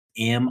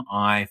am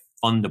I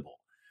fundable?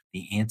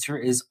 The answer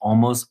is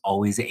almost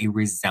always a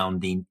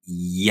resounding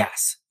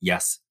yes.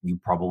 Yes, you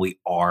probably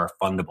are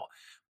fundable.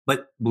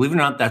 But believe it or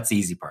not, that's the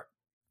easy part.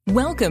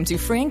 Welcome to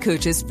Fran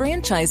Coach's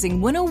Franchising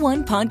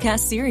 101 podcast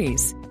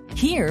series.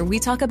 Here we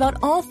talk about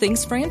all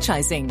things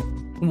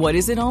franchising. What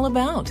is it all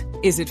about?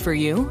 Is it for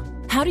you?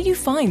 How do you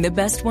find the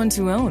best one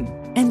to own?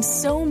 And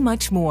so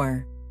much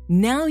more.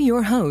 Now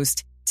your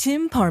host,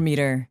 Tim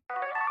Parmeter.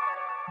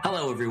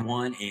 Hello,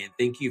 everyone, and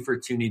thank you for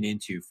tuning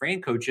into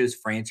Fran Coach's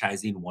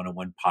Franchising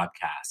 101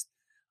 podcast.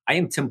 I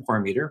am Tim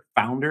Parmeter,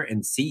 founder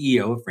and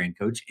CEO of Fran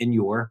Coach and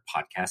your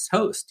podcast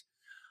host.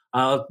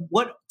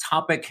 What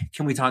topic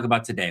can we talk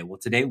about today? Well,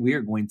 today we are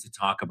going to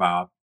talk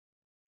about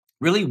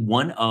really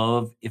one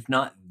of, if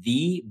not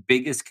the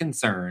biggest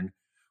concern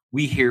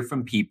we hear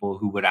from people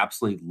who would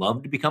absolutely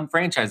love to become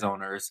franchise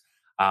owners,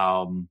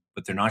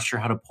 but they're not sure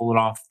how to pull it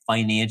off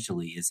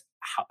financially is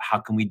how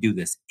can we do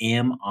this?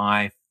 Am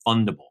I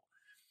fundable?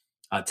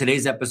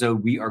 Today's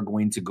episode, we are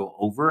going to go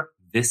over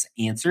this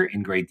answer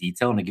in great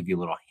detail, and I'll give you a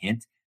little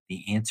hint.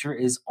 The answer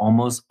is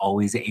almost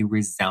always a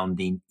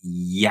resounding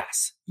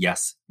yes.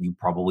 Yes, you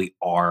probably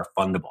are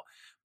fundable.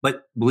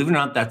 But believe it or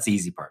not, that's the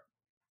easy part.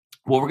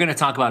 What we're going to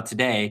talk about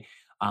today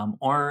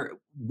are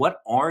what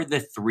are the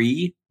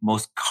three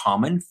most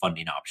common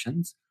funding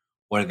options?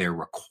 What are their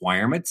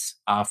requirements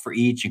for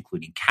each,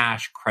 including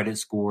cash, credit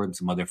score, and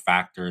some other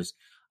factors,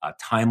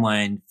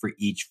 timeline for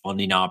each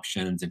funding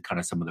options, and kind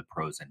of some of the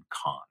pros and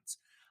cons.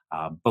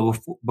 But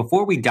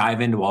before we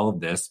dive into all of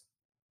this,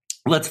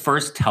 let's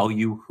first tell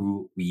you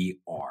who we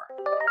are.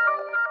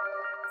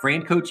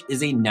 Fran Coach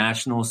is a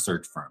national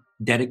search firm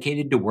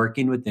dedicated to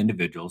working with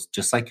individuals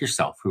just like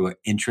yourself who are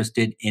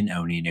interested in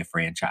owning a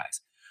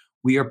franchise.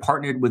 We are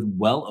partnered with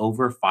well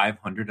over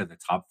 500 of the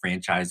top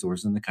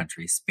franchisors in the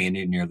country,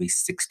 spanning nearly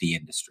 60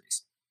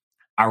 industries.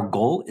 Our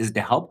goal is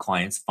to help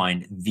clients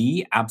find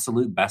the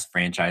absolute best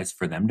franchise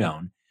for them to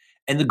own.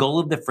 And the goal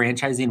of the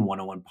Franchising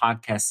 101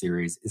 podcast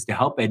series is to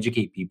help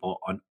educate people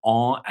on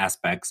all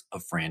aspects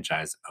of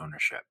franchise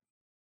ownership.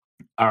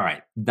 All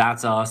right,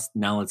 that's us.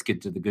 Now let's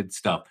get to the good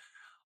stuff.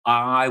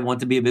 I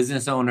want to be a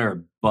business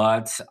owner,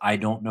 but I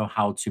don't know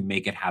how to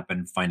make it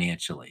happen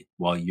financially.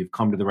 Well, you've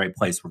come to the right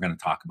place. We're going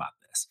to talk about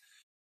this.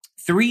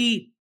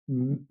 Three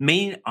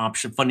main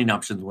funding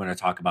options we're going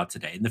to talk about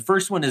today. And the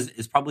first one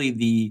is probably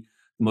the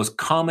most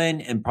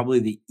common and probably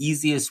the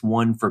easiest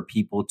one for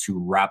people to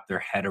wrap their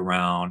head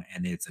around.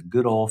 And it's a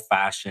good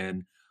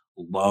old-fashioned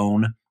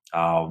loan.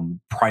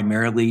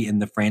 Primarily in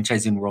the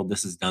franchising world,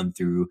 this is done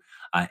through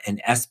an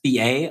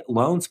SBA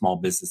loan, Small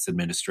Business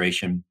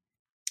Administration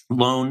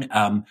loan.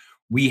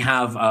 We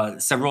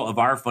have several of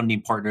our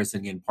funding partners.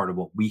 And again, part of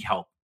what we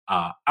help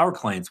our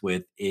clients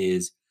with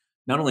is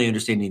not only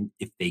understanding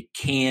if they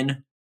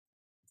can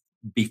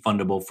be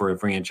fundable for a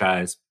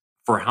franchise,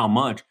 for how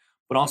much,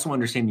 but also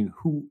understanding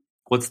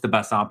what's the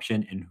best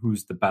option and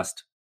who's the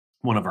best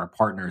one of our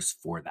partners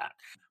for that.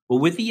 But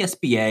with the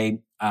SBA,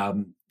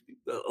 a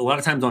lot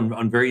of times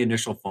on very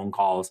initial phone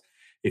calls,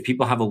 if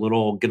people get a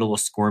little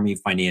squirmy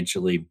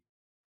financially,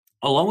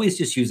 I'll always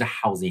just use a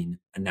housing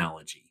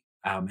analogy.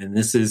 And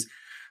this is,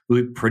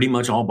 we pretty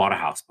much all bought a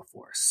house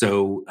before.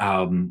 So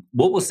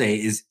what we'll say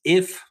is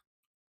if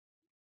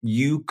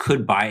you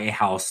could buy a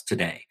house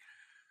today,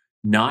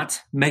 not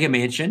mega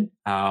mansion,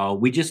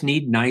 we just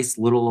need nice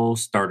little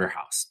starter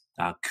house.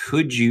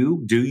 Do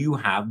you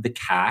have the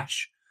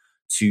cash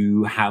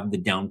to have the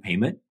down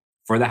payment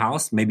for the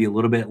house? Maybe a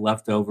little bit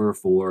left over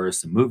for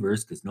some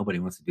movers because nobody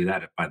wants to do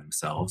that by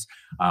themselves.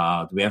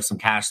 Do we have some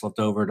cash left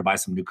over to buy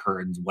some new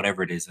curtains,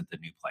 whatever it is at the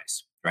new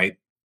place, right?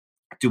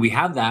 Do we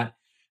have that?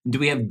 Do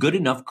we have good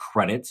enough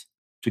credit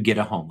to get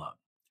a home loan?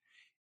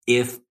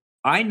 If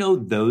I know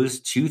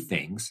those two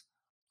things,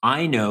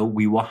 I know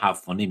we will have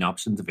funding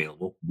options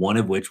available, one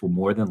of which will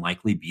more than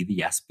likely be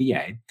the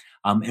SBA,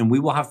 and we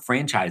will have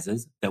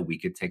franchises that we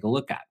could take a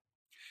look at.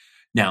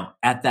 Now,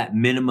 at that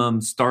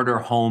minimum starter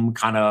home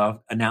kind of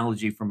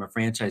analogy from a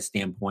franchise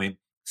standpoint,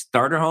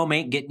 starter home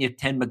ain't getting you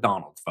 10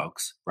 McDonald's,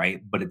 folks,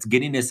 right? But it's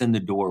getting us in the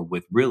door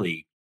with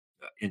really,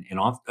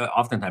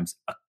 oftentimes,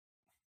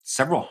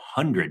 several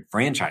hundred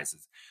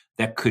franchises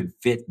that could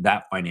fit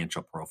that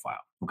financial profile.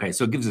 Okay,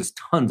 so it gives us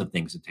tons of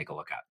things to take a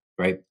look at,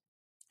 right?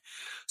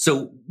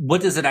 So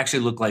what does it actually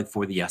look like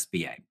for the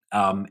SBA?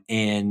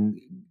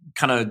 And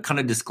kind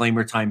of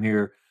disclaimer time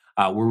here.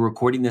 We're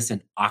recording this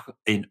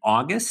in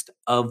August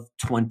of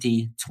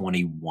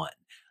 2021.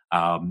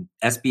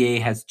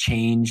 SBA has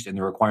changed and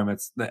the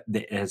requirements that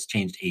has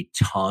changed a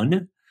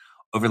ton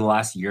over the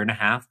last year and a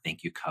half.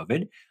 Thank you,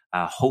 COVID.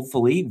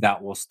 Hopefully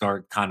that will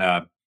start kind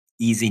of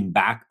easing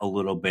back a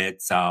little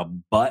bit,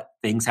 but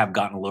things have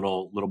gotten a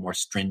little more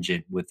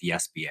stringent with the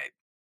SBA.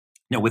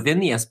 Now, within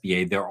the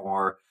SBA, there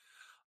are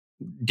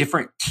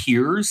different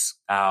tiers.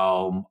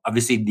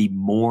 Obviously, the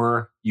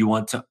more you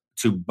want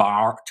to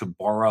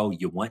borrow,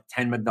 you want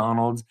 10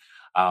 McDonald's.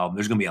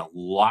 There's going to be a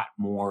lot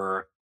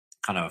more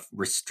kind of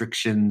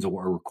restrictions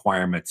or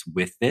requirements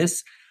with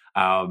this.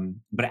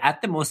 But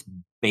at the most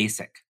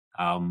basic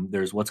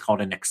There's what's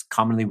called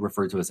commonly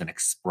referred to as an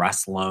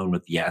express loan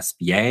with the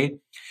SBA.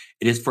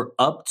 It is for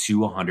up to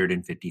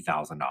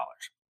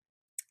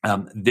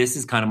 $150,000. This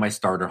is kind of my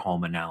starter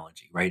home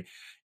analogy, right?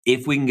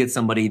 If we can get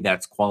somebody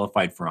that's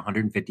qualified for a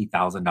 $150,000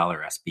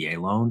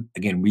 SBA loan,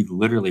 again, we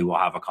literally will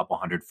have a couple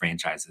hundred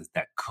franchises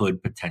that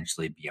could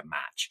potentially be a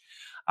match.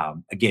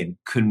 Again,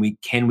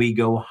 can we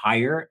go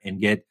higher and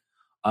get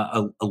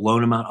a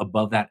loan amount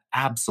above that?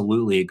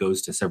 Absolutely. It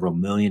goes to several $1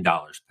 million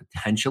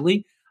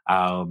potentially.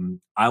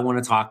 I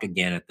want to talk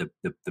again at the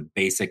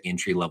basic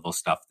entry level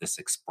stuff, this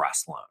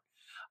express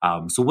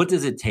loan. So what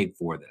does it take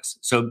for this?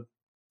 So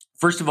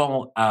first of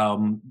all,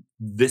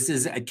 this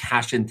is a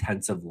cash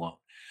intensive loan.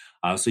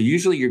 So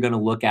usually you're going to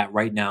look at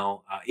right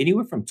now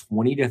anywhere from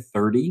 20 to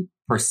 30%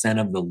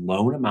 of the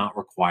loan amount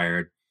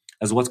required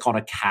as what's called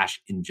a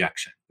cash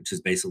injection, which is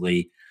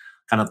basically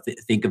kind of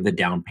think of the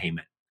down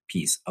payment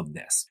piece of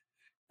this.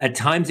 At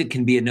times it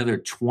can be another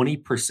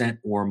 20%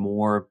 or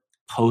more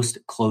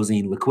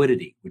post-closing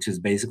liquidity, which is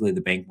basically the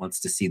bank wants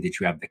to see that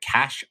you have the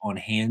cash on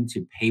hand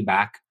to pay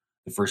back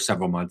the first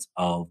several months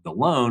of the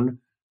loan,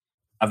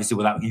 obviously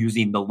without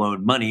using the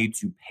loan money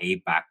to pay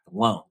back the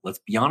loan. Let's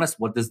be honest,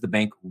 what does the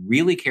bank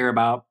really care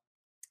about?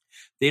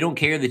 They don't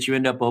care that you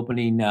end up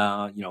opening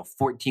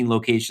 14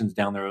 locations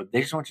down the road. They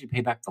just want you to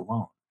pay back the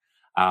loan.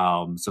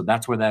 So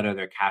that's where that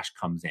other cash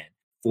comes in.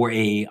 For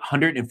a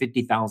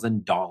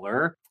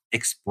 $150,000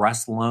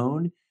 express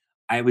loan,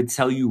 I would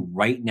tell you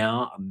right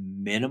now, a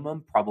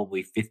minimum,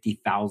 probably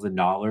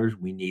 $50,000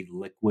 we need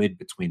liquid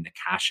between the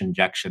cash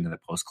injection and the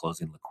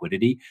post-closing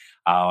liquidity.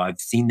 I've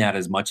seen that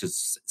as much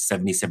as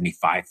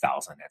 $75,000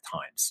 at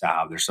times.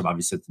 There's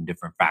obviously some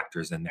different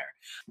factors in there.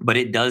 But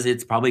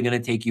it's probably going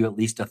to take you at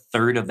least a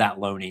third of that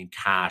loan in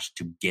cash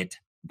to get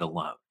the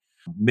loan.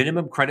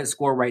 Minimum credit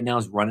score right now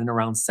is running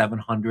around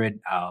 700.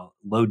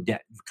 Low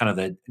debt, kind of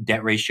the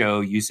debt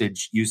ratio,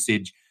 usage.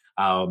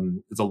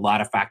 There's a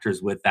lot of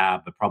factors with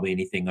that, but probably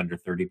anything under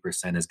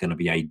 30% is going to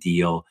be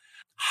ideal.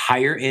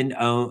 Higher end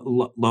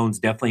loans,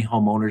 definitely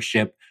home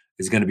ownership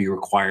is going to be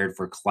required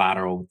for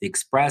collateral. The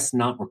express,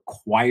 not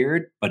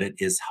required, but it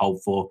is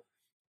helpful.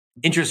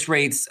 Interest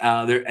rates,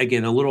 there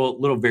again, a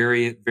little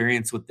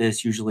variance with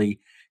this, usually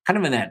kind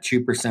of in that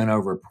 2%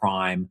 over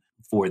prime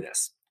for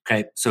this.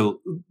 Okay,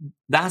 so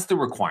that's the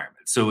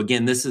requirement. So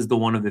again, this is the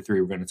one of the three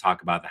we're going to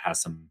talk about that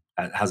has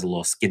a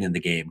little skin in the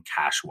game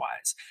cash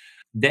wise.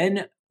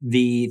 Then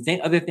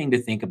the other thing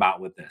to think about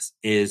with this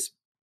is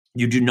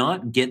you do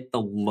not get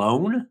the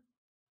loan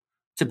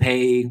to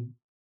pay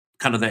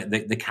kind of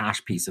the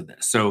cash piece of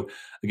this. So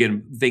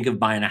again, think of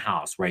buying a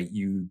house, right?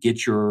 You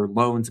get your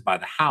loan to buy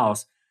the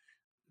house.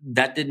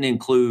 That didn't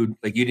include,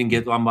 like you didn't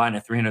get, I'm buying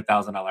a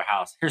 $300,000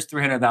 house. Here's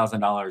 $300,000.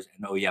 And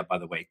oh yeah, by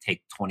the way,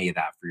 take 20 of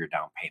that for your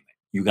down payment.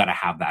 You got to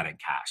have that in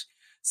cash.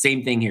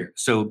 Same thing here.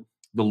 So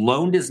the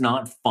loan does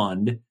not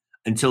fund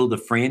until the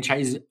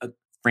franchise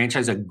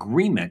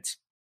agreement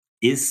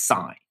is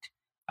signed.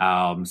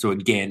 So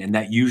again, and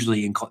that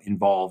usually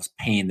involves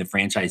paying the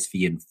franchise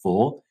fee in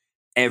full.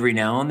 Every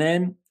now and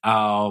then,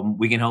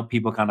 we can help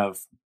people kind of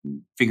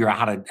figure out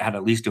how to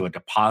at least do a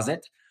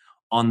deposit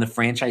on the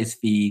franchise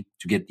fee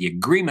to get the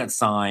agreement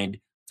signed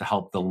to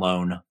help the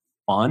loan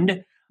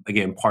fund.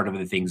 Again, part of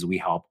the things we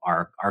help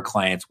our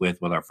clients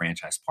with our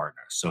franchise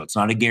partners. So it's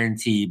not a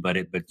guarantee, but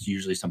it's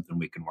usually something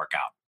we can work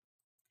out.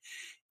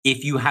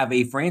 If you have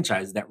a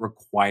franchise that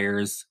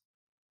requires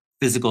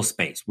physical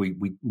space, we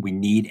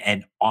need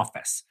an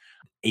office.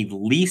 A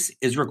lease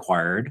is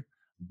required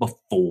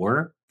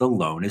before the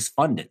loan is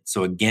funded.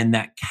 So again,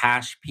 that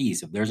cash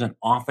piece, if there's an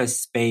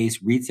office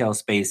space, retail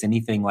space,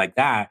 anything like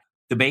that,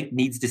 the bank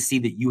needs to see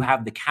that you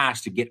have the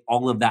cash to get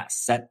all of that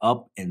set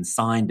up and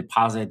signed,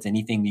 deposits,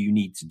 anything that you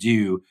need to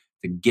do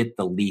to get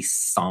the lease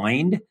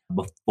signed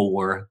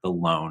before the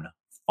loan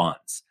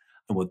funds.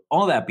 And with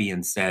all that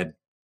being said,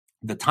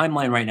 the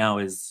timeline right now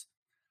is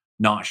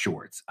not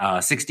short.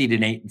 60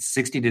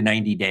 to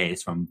 90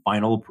 days from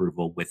final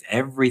approval with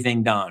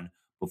everything done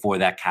before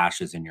that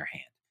cash is in your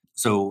hand.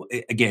 So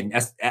again,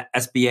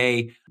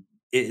 SBA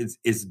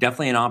is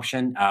definitely an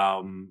option.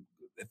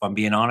 If I'm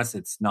being honest,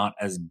 it's not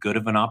as good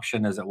of an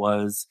option as it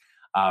was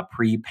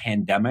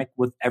pre-pandemic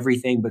with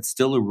everything, but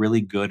still a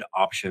really good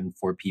option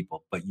for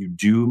people. But you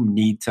do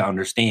need to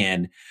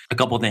understand a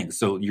couple of things.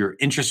 So your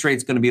interest rate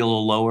is going to be a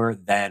little lower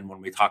than when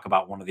we talk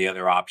about one of the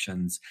other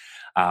options.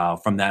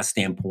 From that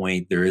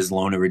standpoint, there is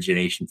loan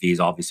origination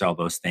fees, obviously all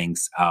those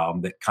things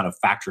that kind of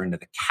factor into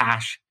the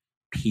cash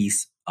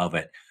piece of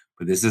it.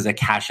 But this is a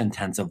cash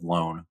intensive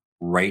loan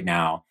right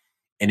now,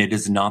 and it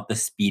is not the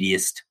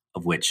speediest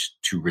of which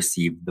to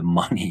receive the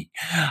money.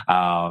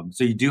 So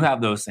you do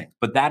have those things,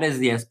 but that is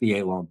the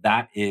SBA loan.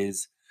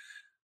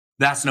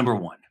 That's number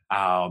one.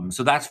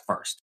 So that's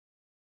first.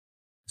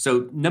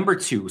 So number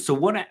two, so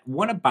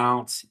what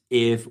about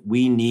if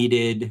we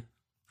needed,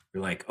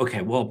 you're like,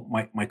 okay, well,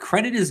 my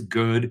credit is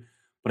good,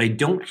 but I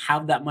don't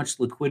have that much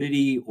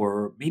liquidity,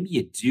 or maybe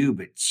you do,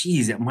 but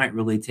geez, it might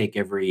really take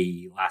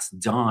every last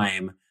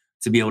dime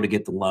to be able to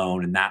get the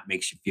loan. And that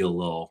makes you feel a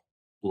little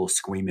little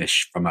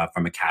squeamish from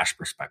a cash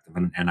perspective.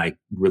 And I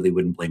really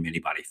wouldn't blame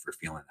anybody for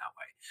feeling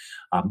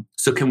that way.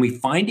 So can we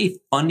find a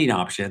funding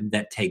option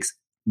that takes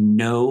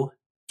no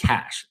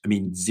cash? I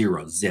mean,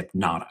 zero, zip,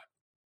 nada.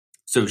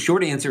 So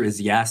short answer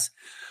is yes.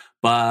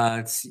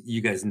 But you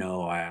guys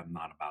know I am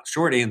not about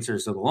short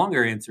answers. So the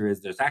longer answer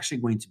is there's actually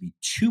going to be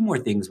two more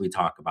things we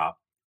talk about,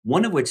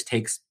 one of which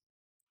takes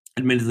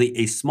admittedly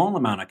a small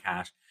amount of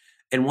cash,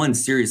 and one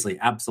seriously,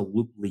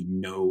 absolutely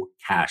no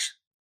cash,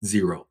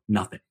 zero,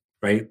 nothing,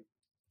 right?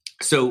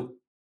 So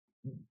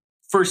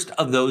first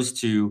of those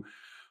two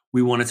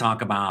we want to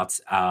talk about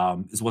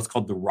is what's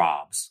called the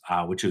ROBS,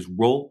 which is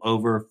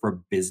Rollover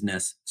for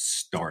Business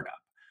Startup.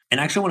 And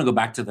actually, I want to go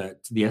back to the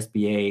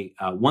SBA.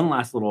 One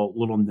last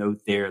little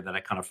note there that I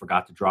kind of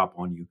forgot to drop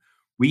on you.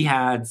 We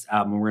had,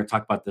 and we're going to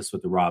talk about this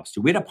with the ROBS too.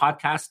 We had a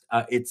podcast.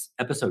 It's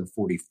episode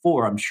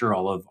 44. I'm sure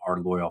all of our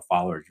loyal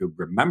followers will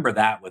remember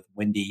that with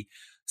Wendy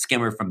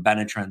Skimmer from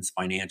Benetrends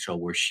Financial,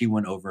 where she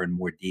went over in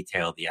more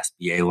detail the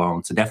SBA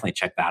loan. So definitely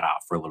check that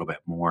out for a little bit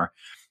more.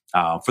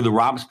 For the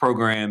ROBS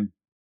program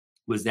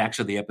was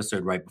actually the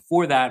episode right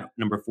before that,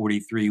 number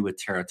 43 with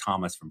Tara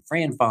Thomas from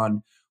Fran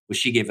Fund, where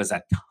she gave us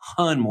a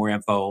ton more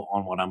info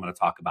on what I'm going to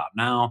talk about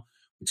now,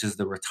 which is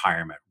the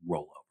retirement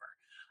rollover.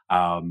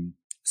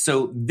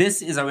 So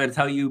this is, I'm going to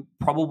tell you,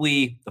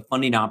 probably the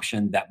funding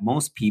option that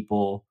most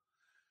people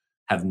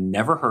have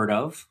never heard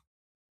of.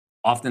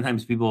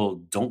 Oftentimes people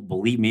don't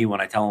believe me when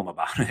I tell them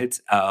about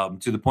it,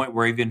 to the point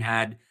where I even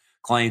had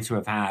clients who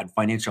have had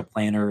financial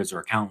planners or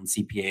accountants,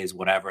 CPAs,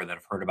 whatever, that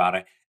have heard about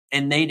it,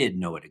 and they didn't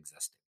know it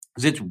existed.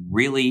 Because it's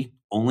really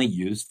only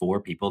used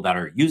for people that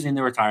are using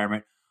their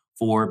retirement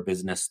for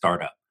business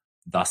startup,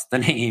 thus the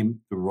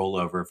name, the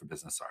rollover for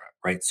business startup,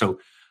 right? So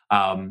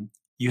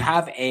you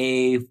have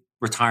a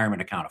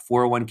retirement account, a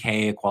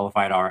 401k, a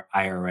qualified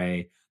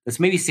IRA that's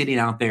maybe sitting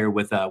out there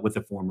with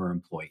a former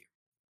employee.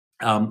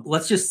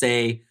 Let's just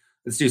say,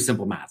 let's do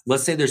simple math.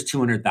 Let's say there's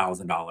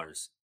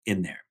 $200,000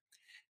 in there.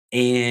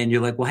 And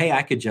you're like, well, hey,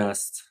 I could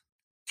just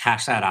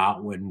cash that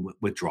out and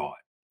withdraw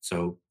it.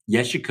 So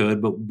yes, you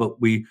could,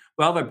 but we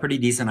have a pretty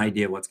decent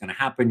idea what's going to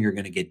happen. You're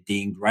going to get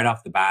dinged right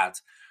off the bat.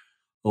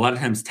 A lot of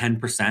times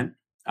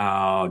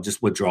 10%,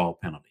 just withdrawal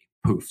penalty.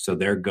 Poof. So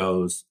there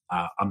goes,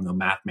 I'm no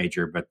math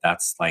major, but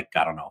that's like,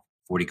 I don't know,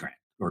 40 grand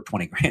or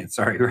 20 grand.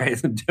 Sorry,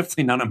 right? I'm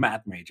definitely not a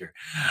math major.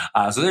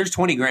 So there's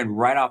 20 grand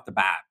right off the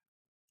bat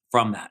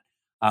from that.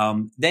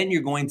 Then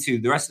you're going to,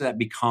 the rest of that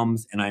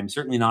becomes, and I'm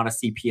certainly not a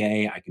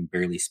CPA, I can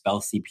barely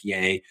spell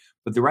CPA,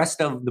 but the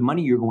rest of the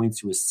money you're going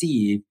to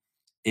receive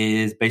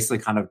is basically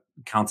kind of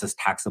counts as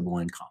taxable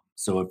income.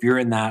 So if you're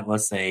in that,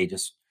 let's say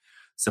just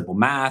simple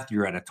math,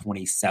 you're at a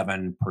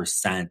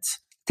 27%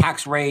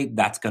 tax rate,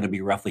 that's going to be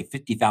roughly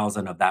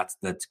 50,000 of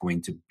that's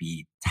going to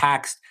be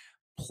taxed,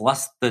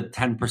 plus the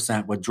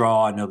 10%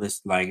 withdrawal. I know this,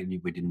 like,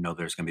 we didn't know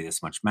there's going to be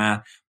this much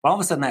math, but all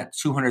of a sudden that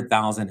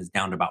 200,000 is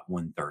down to about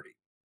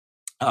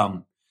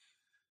 130.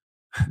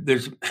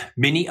 There's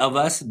many of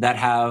us that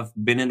have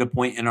been at a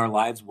point in our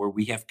lives where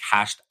we have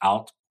cashed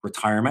out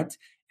retirement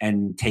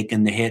and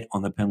taken the hit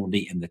on the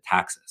penalty and the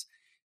taxes.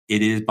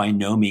 It is by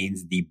no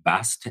means the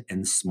best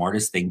and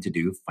smartest thing to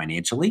do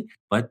financially,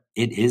 but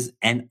it is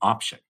an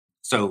option.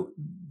 So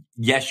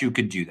yes, you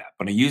could do that,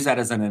 but I use that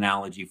as an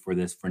analogy for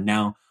this. For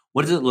now,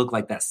 what does it look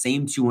like, that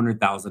same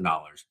 $200,000?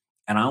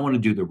 And I want to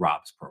do the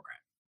ROBS program.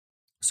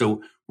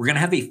 So we're going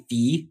to have a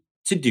fee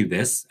to do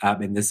this.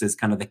 And this is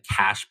kind of the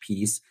cash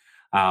piece.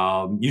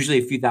 Usually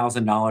a few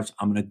 $1,000s.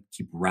 I'm going to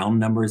keep round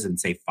numbers and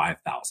say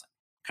 5,000.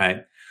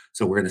 Okay.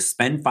 So we're going to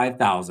spend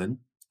 5,000,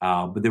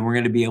 but then we're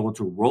going to be able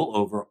to roll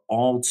over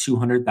all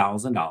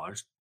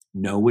 $200,000,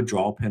 no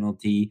withdrawal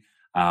penalty,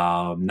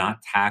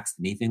 not taxed,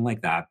 anything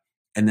like that.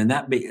 And then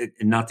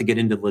and not to get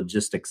into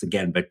logistics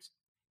again, but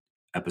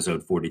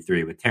episode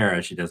 43 with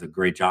Tara, she does a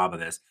great job of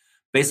this.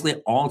 Basically,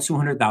 all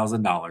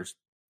 $200,000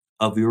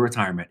 of your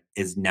retirement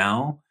is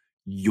now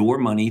your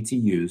money to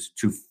use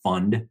to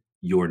fund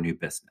your new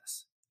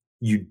business.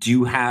 You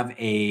do have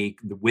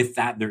with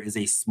that, there is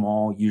a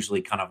small,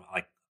 usually kind of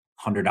like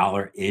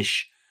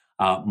 $100-ish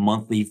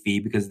monthly fee,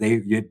 because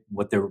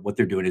what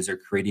they're doing is they're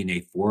creating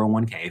a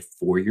 401k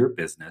for your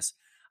business.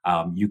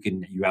 You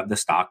have the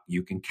stock,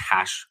 you can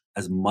cash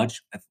as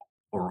much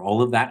or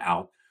all of that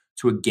out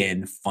to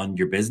again fund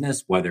your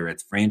business, whether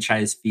it's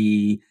franchise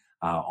fee,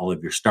 all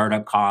of your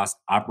startup costs,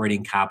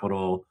 operating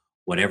capital,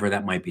 whatever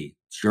that might be.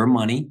 It's your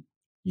money,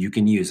 you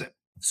can use it.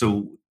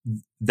 So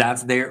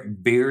that's there.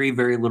 Very,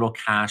 very little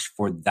cash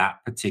for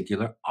that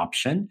particular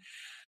option.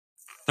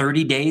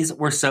 30 days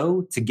or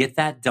so to get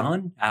that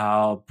done.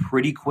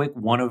 Pretty quick.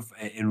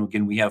 And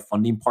again, we have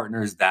funding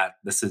partners that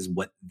this is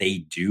what they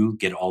do,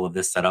 get all of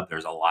this set up.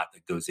 There's a lot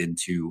that goes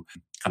into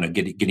kind of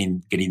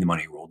getting the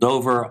money rolled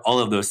over, all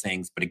of those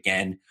things. But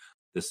again,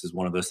 this is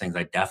one of those things.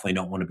 I definitely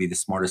don't want to be the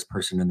smartest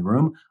person in the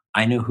room.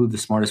 I know who the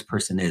smartest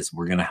person is.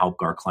 We're going to help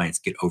our clients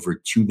get over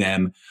to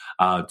them,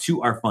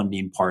 to our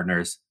funding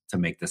partners to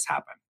make this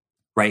happen.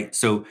 Right.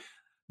 So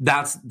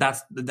that's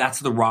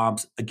the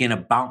ROBS. Again,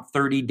 about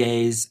 30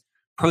 days.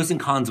 Pros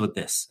and cons with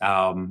this.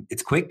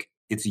 It's quick.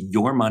 It's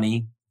your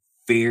money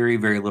very,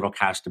 very little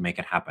cash to make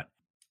it happen.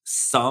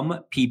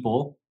 Some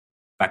people,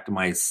 back to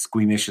my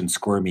squeamish and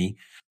squirmy,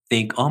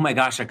 think, oh my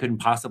gosh, I couldn't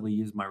possibly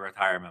use my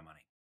retirement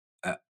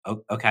money.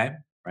 Okay,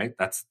 right?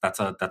 That's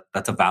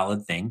a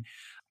valid thing.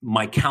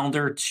 My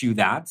counter to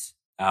that,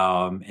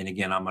 and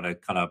again, I'm going to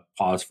kind of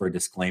pause for a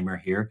disclaimer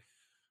here.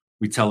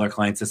 We tell our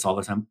clients this all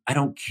the time. I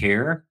don't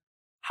care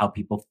how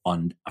people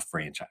fund a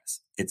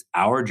franchise. It's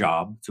our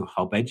job to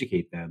help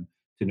educate them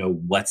to know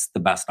what's the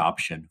best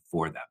option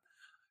for them.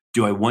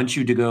 Do I want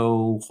you to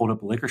go hold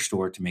up a liquor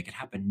store to make it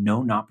happen?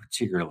 No, not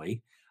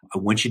particularly. I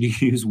want you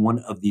to use one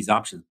of these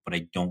options, but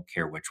I don't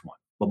care which one.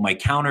 But my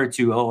counter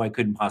to, oh, I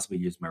couldn't possibly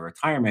use my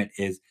retirement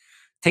is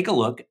take a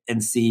look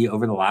and see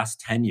over the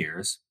last 10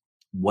 years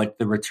what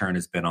the return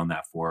has been on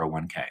that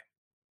 401k.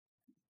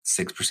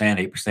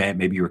 6%, 8%,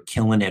 maybe you were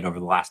killing it over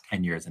the last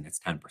 10 years and it's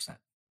 10%.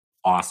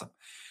 Awesome.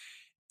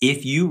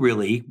 If you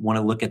really want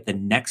to look at the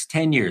next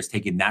 10 years,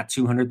 taking that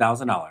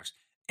 $200,000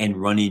 and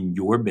running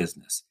your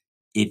business,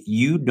 if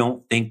you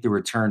don't think the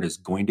return is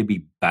going to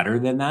be better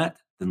than that,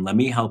 then let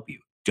me help you.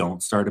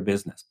 Don't start a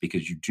business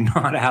because you do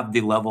not have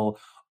the level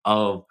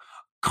of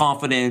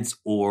confidence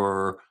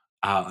or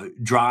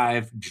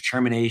drive,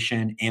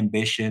 determination,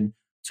 ambition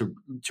to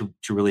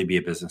really be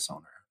a business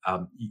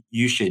owner.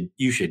 You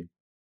should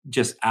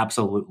just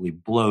absolutely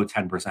blow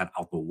 10%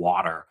 out the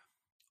water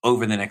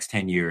over the next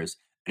 10 years.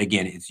 And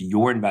again, it's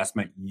your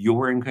investment.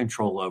 You're in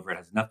control over it. It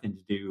has nothing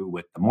to do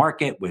with the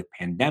market, with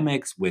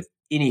pandemics, with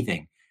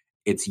anything.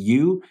 It's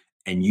you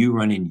and you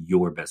running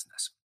your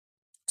business.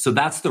 So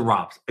that's the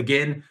ROPS.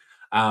 Again,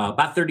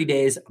 about 30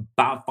 days,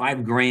 about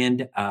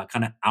 $5,000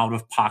 kind of out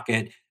of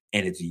pocket,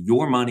 and it's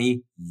your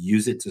money.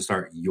 Use it to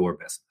start your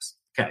business.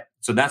 Okay,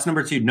 so that's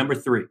number 2. Number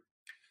 3,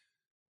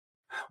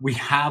 we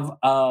have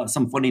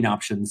some funding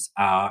options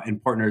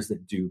and partners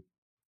that do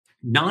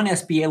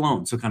non-SBA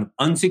loans, so kind of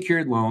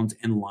unsecured loans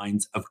and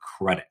lines of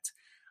credit.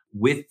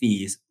 With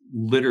these,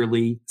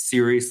 literally,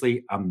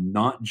 seriously, I'm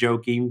not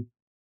joking,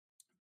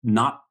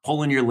 not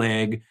pulling your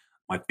leg,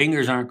 my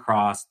fingers aren't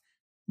crossed,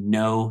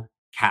 no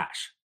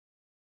cash.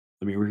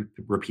 Let me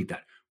repeat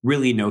that.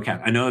 Really no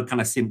cash. I know it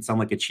kind of sounds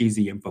like a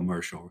cheesy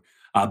infomercial,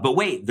 but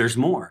wait, there's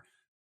more.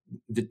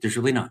 There's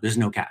really not. There's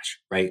no cash,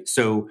 right?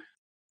 So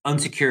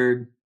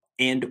unsecured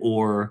and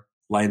or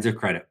lines of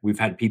credit. We've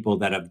had people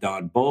that have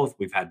done both.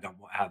 We've had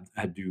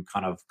do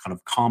kind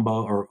of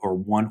combo or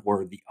one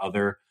or the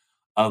other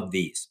of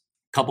these.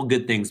 Couple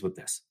good things with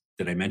this.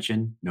 Did I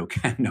mention no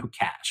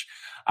cash?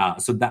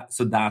 So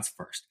that's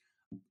first.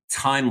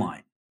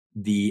 Timeline.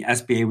 The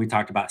SBA we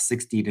talked about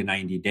 60 to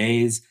 90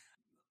 days.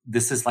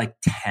 This is like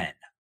 10,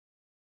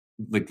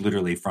 like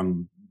literally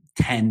from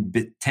 10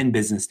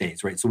 business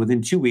days, right? So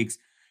within 2 weeks,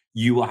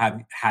 you will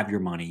have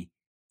your money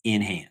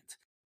in hand.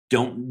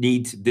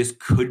 This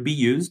could be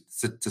used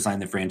to sign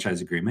the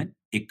franchise agreement.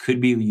 It could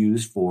be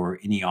used for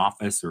any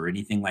office or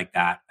anything like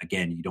that.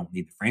 Again, you don't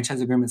need the franchise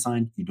agreement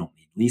signed. You don't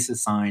need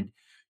leases signed.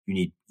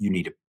 You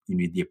need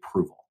the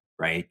approval,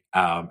 right?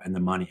 And the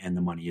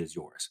money is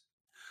yours.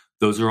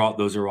 Those are all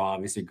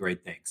obviously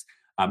great things.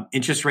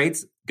 Interest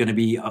rates going to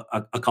be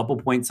a couple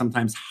points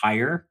sometimes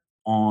higher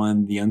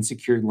on the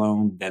unsecured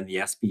loan than the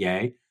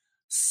SBA.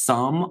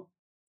 Some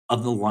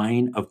of the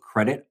line of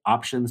credit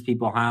options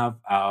people have,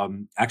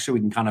 actually, we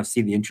can kind of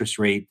see the interest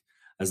rate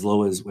as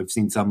low as we've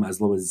seen some as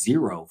low as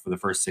 0 for the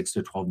first 6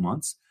 to 12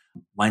 months.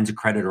 Lines of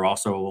credit are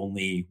also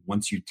only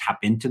once you tap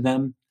into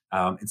them.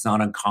 It's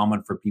not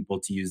uncommon for people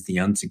to use the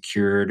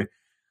unsecured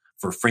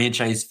for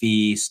franchise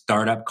fee,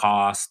 startup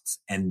costs,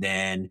 and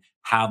then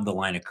have the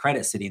line of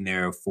credit sitting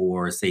there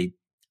for, say,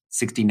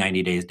 60,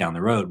 90 days down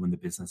the road when the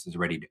business is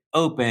ready to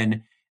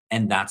open.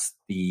 And that's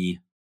the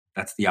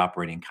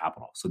operating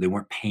capital. So they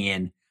weren't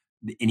paying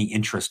any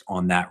interest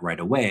on that right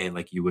away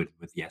like you would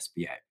with the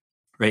SBA,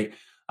 right?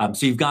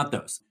 So you've got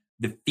those.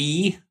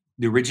 The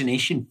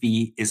origination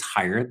fee is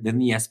higher than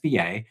the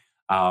SBA,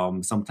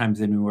 sometimes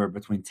anywhere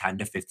between 10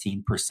 to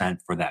 15%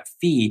 for that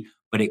fee,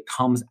 but it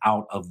comes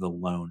out of the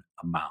loan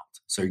amount.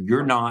 So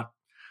you're not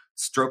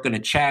stroking a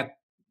check,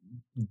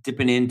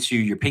 dipping into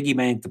your piggy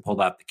bank to pull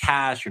out the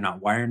cash. You're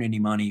not wiring any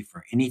money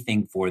for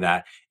anything for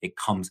that. It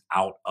comes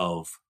out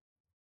of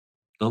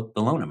the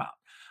loan amount.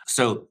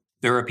 So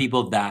there are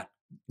people that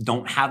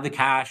don't have the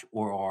cash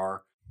or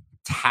are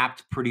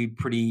tapped pretty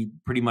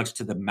much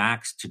to the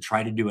max to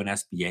try to do an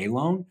SBA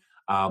loan.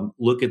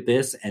 Look at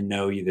this and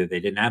know either they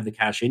didn't have the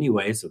cash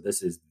anyway, so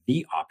this is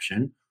the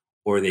option,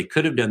 or they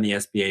could have done the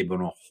SBA but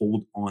want to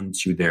hold on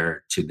to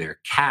their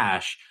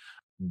cash.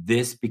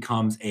 This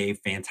becomes a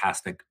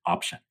fantastic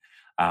option.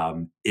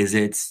 Is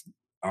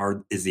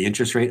the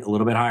interest rate a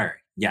little bit higher?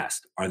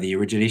 Yes. Are the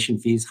origination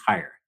fees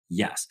higher?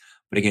 Yes.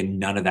 But again,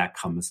 none of that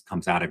comes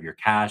out of your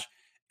cash.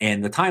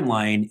 And the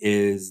timeline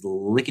is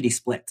lickety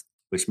split,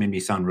 which made me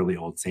sound really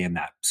old saying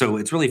that. So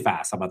it's really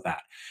fast. How about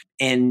that?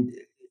 And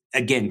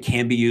again,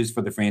 can be used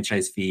for the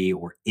franchise fee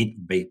or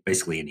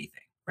basically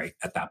anything, right?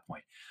 At that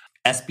point.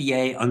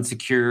 SBA,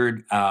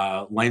 unsecured,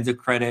 lines of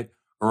credit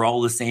are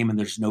all the same, and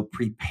there's no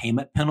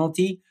prepayment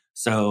penalty.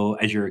 So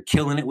as you're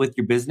killing it with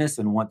your business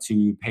and want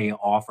to pay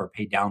off or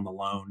pay down the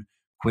loan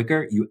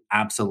quicker, you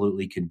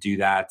absolutely can do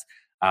that.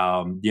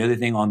 The other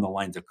thing on the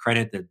lines of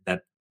credit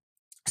that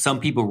some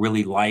people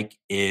really like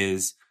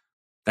is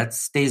that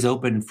stays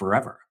open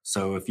forever.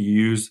 So if you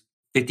use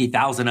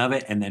 50,000 of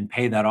it and then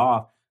pay that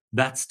off,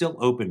 that's still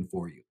open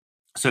for you.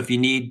 So if you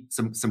need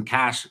some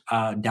cash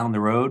down the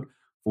road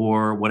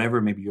for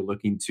whatever, maybe you're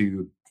looking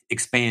to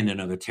expand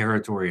another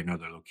territory,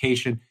 another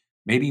location,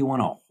 maybe you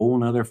want a whole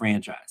nother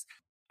franchise.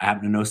 I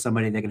happen to know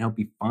somebody that can help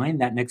you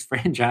find that next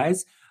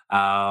franchise.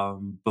 But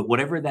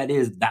whatever that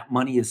is, that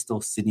money is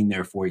still sitting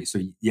there for you. So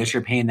yes,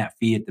 you're paying that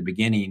fee at the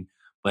beginning,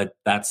 but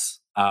that's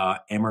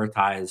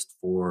amortized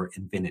for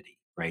infinity,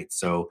 right?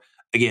 So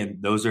again,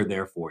 those are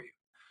there for you.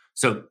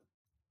 So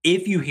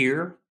if you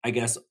hear, I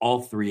guess,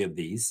 all three of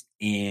these,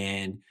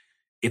 and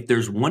if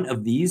there's one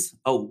of these,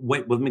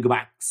 let me go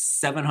back,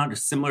 700,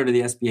 similar to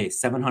the SBA,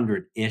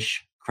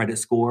 700-ish credit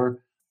score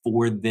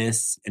for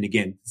this. And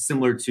again,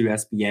 similar to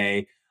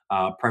SBA,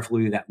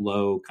 preferably that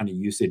low kind of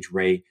usage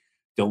rate.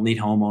 Don't need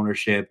home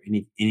ownership,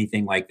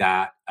 anything like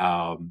that.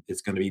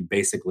 It's going to be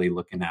basically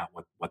looking at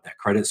what that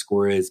credit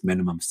score is,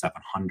 minimum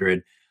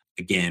 700.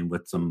 Again,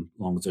 with some, as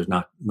long as there's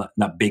not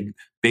big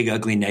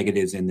ugly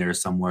negatives in there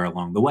somewhere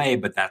along the way.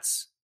 But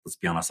let's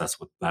be honest,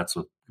 that's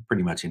what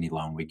pretty much any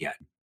loan we get.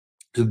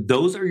 So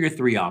those are your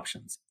three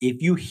options.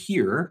 If you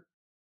hear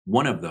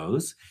one of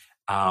those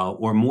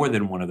or more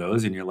than one of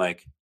those, and you're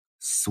like,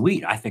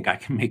 sweet, I think I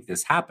can make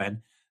this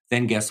happen,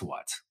 then guess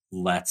what?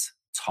 Let's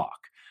talk.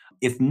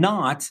 If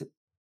not,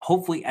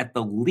 hopefully at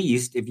the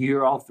least, if you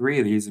hear all three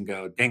of these and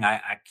go, dang,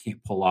 I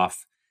can't pull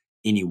off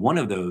any one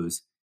of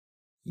those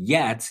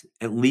yet,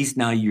 at least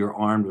now you're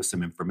armed with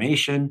some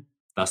information,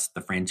 thus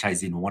the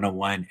Franchising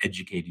 101,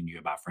 educating you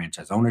about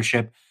franchise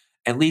ownership.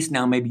 At least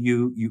now maybe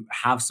you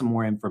have some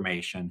more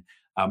information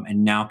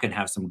and now can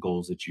have some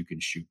goals that you can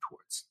shoot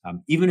towards.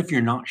 Even if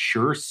you're not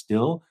sure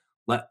still,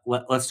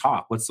 let's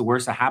talk. What's the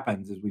worst that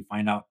happens is we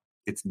find out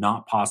it's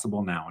not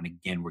possible now. And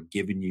again, we're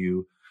giving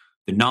you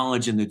the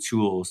knowledge and the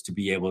tools to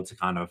be able to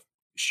kind of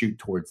shoot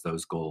towards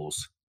those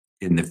goals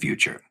in the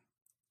future.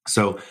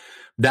 So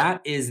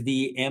that is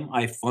the Am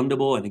I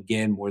Fundable? And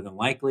again, more than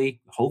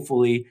likely,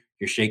 hopefully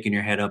you're shaking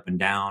your head up and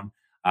down.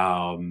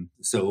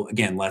 So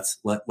again, let's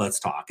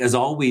talk. As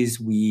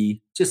always, I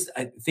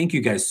thank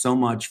you guys so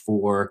much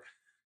for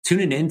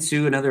tuning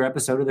into another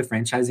episode of the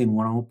Franchising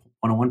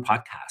 101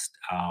 podcast.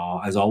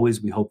 As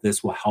always, we hope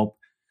this will help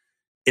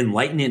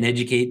enlighten and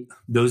educate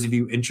those of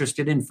you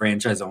interested in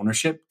franchise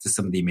ownership to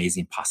some of the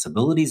amazing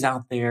possibilities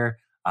out there,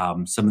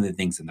 some of the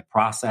things in the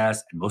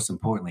process, and most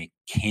importantly,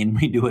 can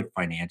we do it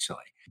financially?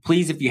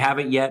 Please, if you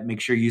haven't yet, make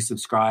sure you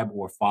subscribe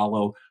or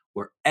follow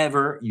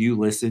wherever you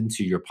listen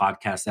to your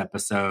podcast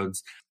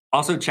episodes.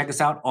 Also, check us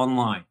out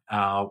online.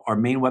 Our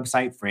main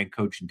website,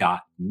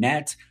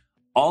 francoach.net.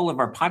 All of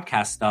our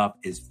podcast stuff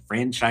is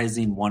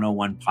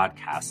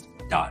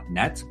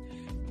franchising101podcast.net.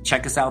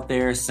 Check us out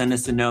there. Send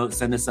us a note.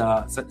 Send us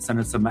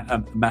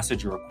a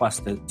message or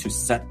request to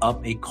set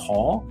up a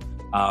call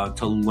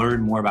to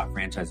learn more about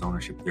franchise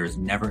ownership. There is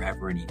never,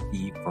 ever any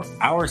fee for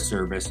our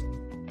service.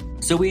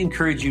 So we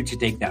encourage you to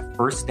take that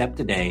first step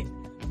today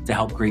to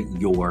help create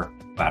your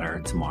better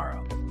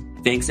tomorrow.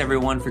 Thanks,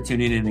 everyone, for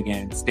tuning in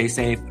again. Stay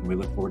safe, and we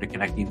look forward to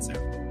connecting soon.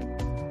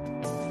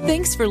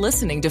 Thanks for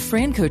listening to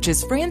Fran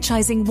Coach's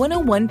Franchising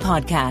 101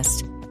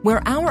 podcast,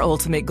 where our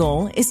ultimate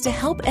goal is to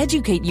help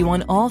educate you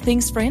on all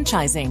things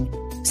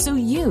franchising so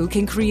you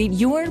can create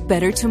your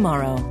better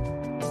tomorrow.